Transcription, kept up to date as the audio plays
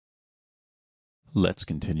Let's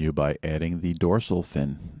continue by adding the dorsal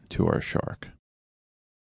fin to our shark.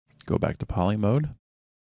 Go back to poly mode,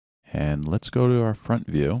 and let's go to our front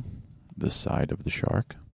view, this side of the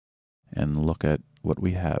shark, and look at what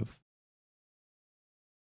we have.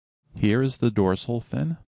 Here is the dorsal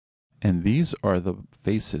fin, and these are the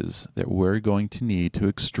faces that we're going to need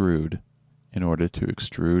to extrude in order to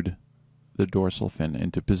extrude the dorsal fin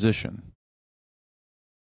into position.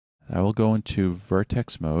 I will go into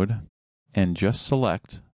vertex mode and just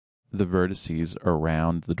select the vertices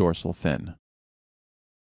around the dorsal fin.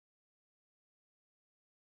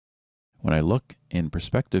 When I look in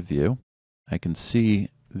perspective view, I can see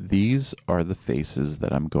these are the faces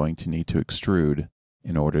that I'm going to need to extrude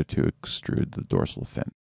in order to extrude the dorsal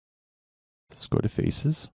fin. Let's go to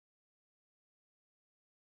faces.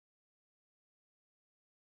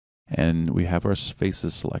 And we have our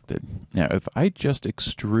faces selected. Now, if I just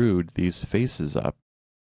extrude these faces up,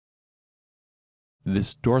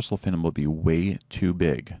 this dorsal fin will be way too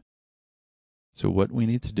big. So what we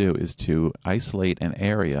need to do is to isolate an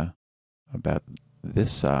area about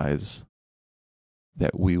this size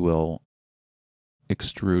that we will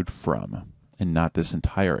extrude from, and not this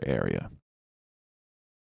entire area.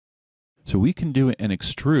 So we can do an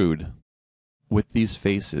extrude with these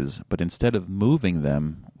faces, but instead of moving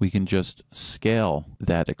them, we can just scale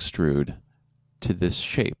that extrude to this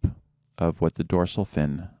shape of what the dorsal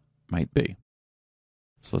fin might be.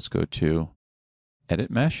 So let's go to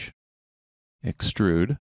Edit Mesh,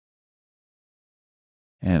 Extrude,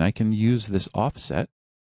 and I can use this offset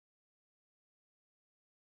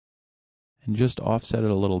and just offset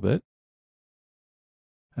it a little bit.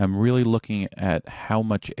 I'm really looking at how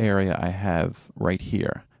much area I have right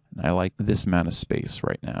here, and I like this amount of space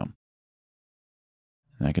right now.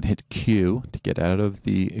 And I can hit Q to get out of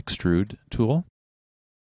the Extrude tool,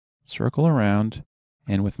 circle around,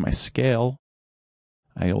 and with my scale,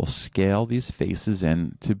 I will scale these faces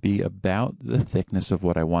in to be about the thickness of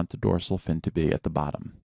what I want the dorsal fin to be at the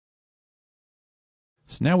bottom.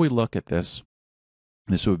 So now we look at this.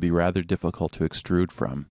 This would be rather difficult to extrude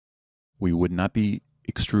from. We would not be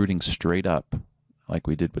extruding straight up like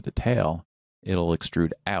we did with the tail. It'll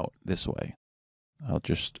extrude out this way. I'll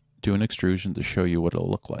just do an extrusion to show you what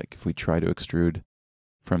it'll look like if we try to extrude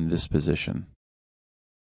from this position.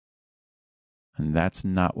 And that's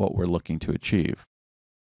not what we're looking to achieve.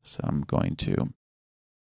 So I'm going to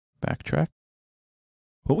backtrack.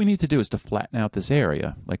 What we need to do is to flatten out this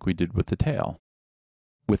area like we did with the tail.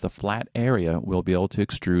 With a flat area, we'll be able to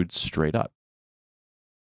extrude straight up.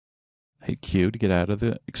 Hit Q to get out of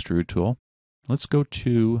the Extrude tool. Let's go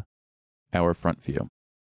to our front view.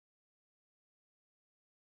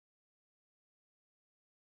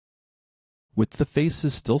 With the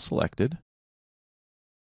faces still selected,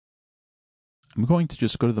 I'm going to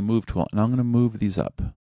just go to the Move tool, and I'm going to move these up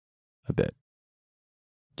a bit,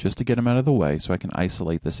 just to get them out of the way so I can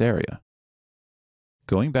isolate this area.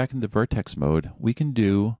 Going back into vertex mode, we can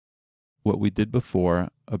do what we did before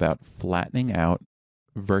about flattening out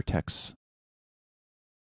vertex,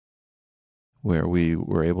 where we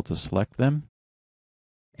were able to select them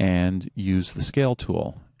and use the scale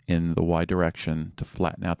tool in the Y direction to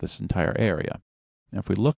flatten out this entire area. Now, if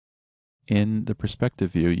we look in the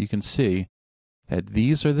perspective view, you can see that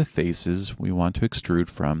these are the faces we want to extrude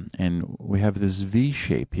from, and we have this V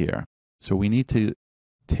shape here. So we need to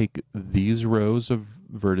take these rows of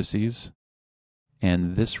vertices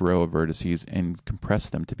and this row of vertices and compress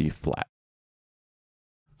them to be flat.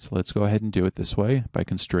 So let's go ahead and do it this way by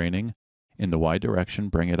constraining in the Y direction,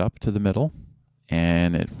 bring it up to the middle,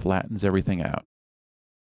 and it flattens everything out.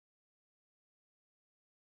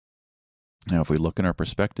 Now, if we look in our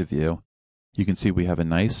perspective view, you can see we have a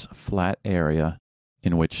nice flat area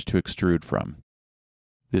in which to extrude from.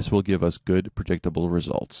 This will give us good, predictable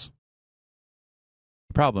results.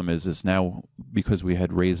 The problem is now, because we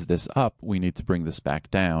had raised this up, we need to bring this back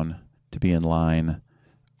down to be in line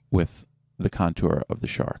with the contour of the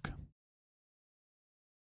shark.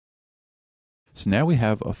 So now we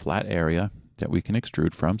have a flat area that we can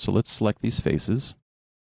extrude from. So let's select these faces.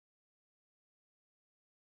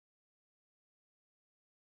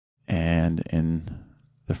 And in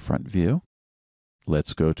the front view,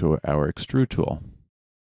 let's go to our Extrude tool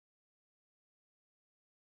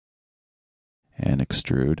and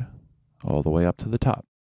extrude all the way up to the top.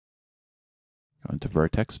 Go into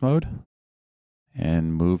vertex mode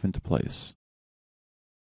and move into place.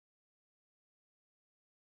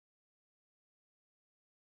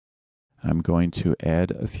 I'm going to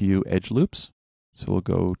add a few edge loops. So we'll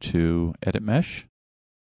go to Edit Mesh,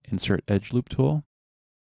 Insert Edge Loop tool,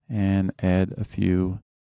 and add a few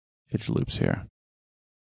edge loops here.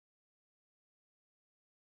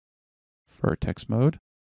 vertex mode,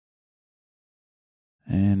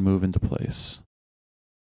 and move into place.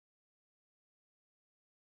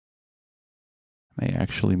 I may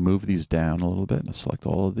actually move these down a little bit. I'll select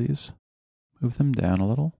all of these, move them down a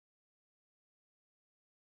little.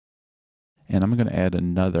 And I'm going to add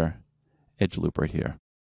another edge loop right here.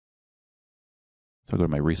 So I'll go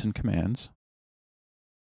to my recent commands,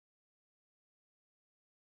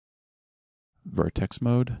 vertex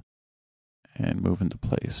mode, and move into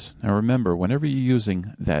place. Now remember, whenever you're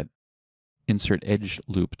using that insert edge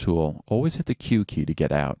loop tool, always hit the Q key to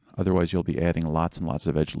get out. Otherwise, you'll be adding lots and lots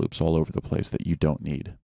of edge loops all over the place that you don't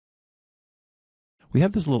need. We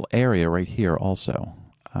have this little area right here also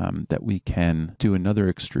that we can do another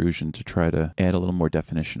extrusion to try to add a little more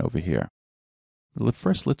definition over here.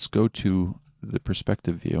 First, let's go to the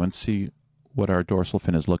perspective view and see what our dorsal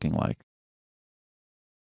fin is looking like.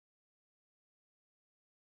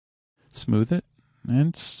 Smooth it, and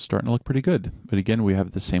it's starting to look pretty good. But again, we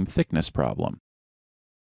have the same thickness problem.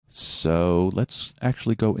 So let's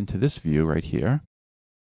actually go into this view right here,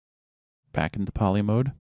 back into poly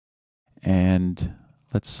mode, and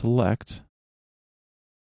let's select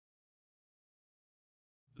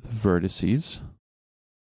the vertices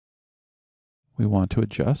we want to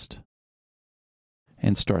adjust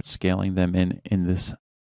and start scaling them in this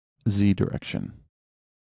Z direction.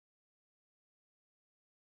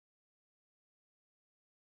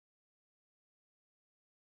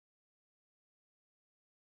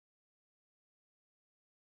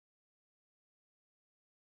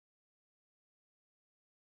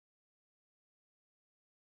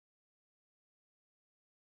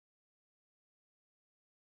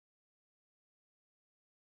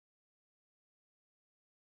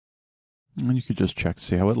 And you could just check to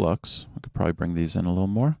see how it looks. I could probably bring these in a little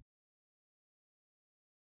more.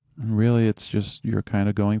 And really, it's just you're kind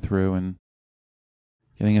of going through and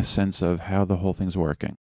getting a sense of how the whole thing's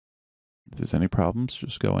working. If there's any problems,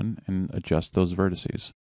 just go in and adjust those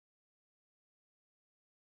vertices.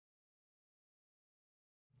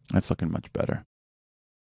 That's looking much better.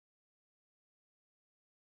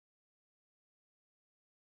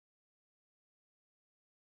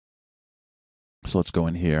 So let's go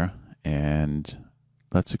in here and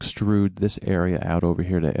let's extrude this area out over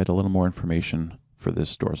here to add a little more information for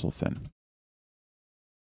this dorsal fin.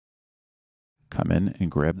 Come in and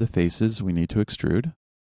grab the faces we need to extrude.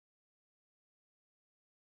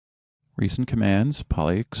 Recent commands,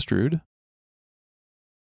 poly extrude.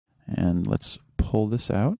 And let's pull this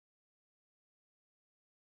out.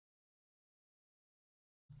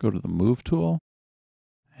 Go to the move tool,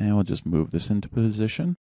 and we'll just move this into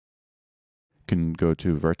position. You can go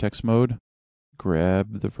to vertex mode,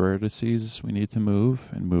 grab the vertices we need to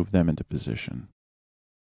move, and move them into position.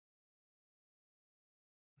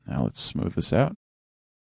 Now let's smooth this out.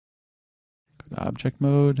 Go to object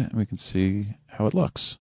mode, and we can see how it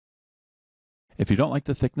looks. If you don't like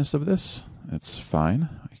the thickness of this, it's fine.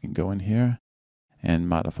 You can go in here and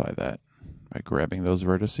modify that by grabbing those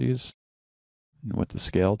vertices, and with the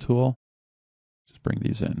scale tool, just bring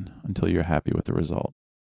these in until you're happy with the result.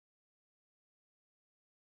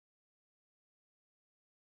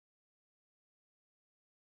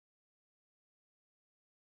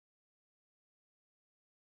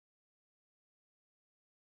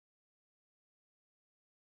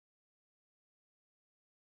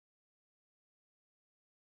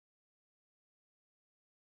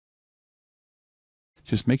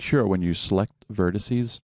 Just make sure when you select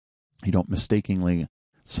vertices, you don't mistakenly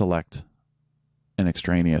select an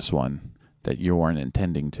extraneous one that you weren't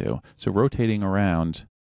intending to. So rotating around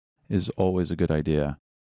is always a good idea.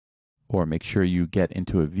 Or make sure you get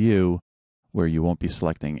into a view where you won't be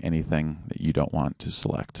selecting anything that you don't want to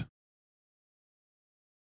select.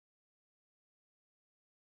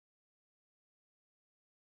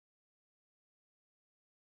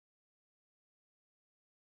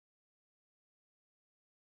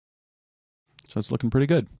 So it's looking pretty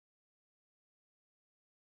good.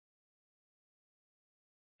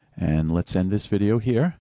 And let's end this video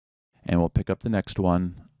here, and we'll pick up the next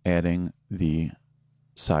one, adding the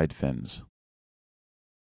side fins.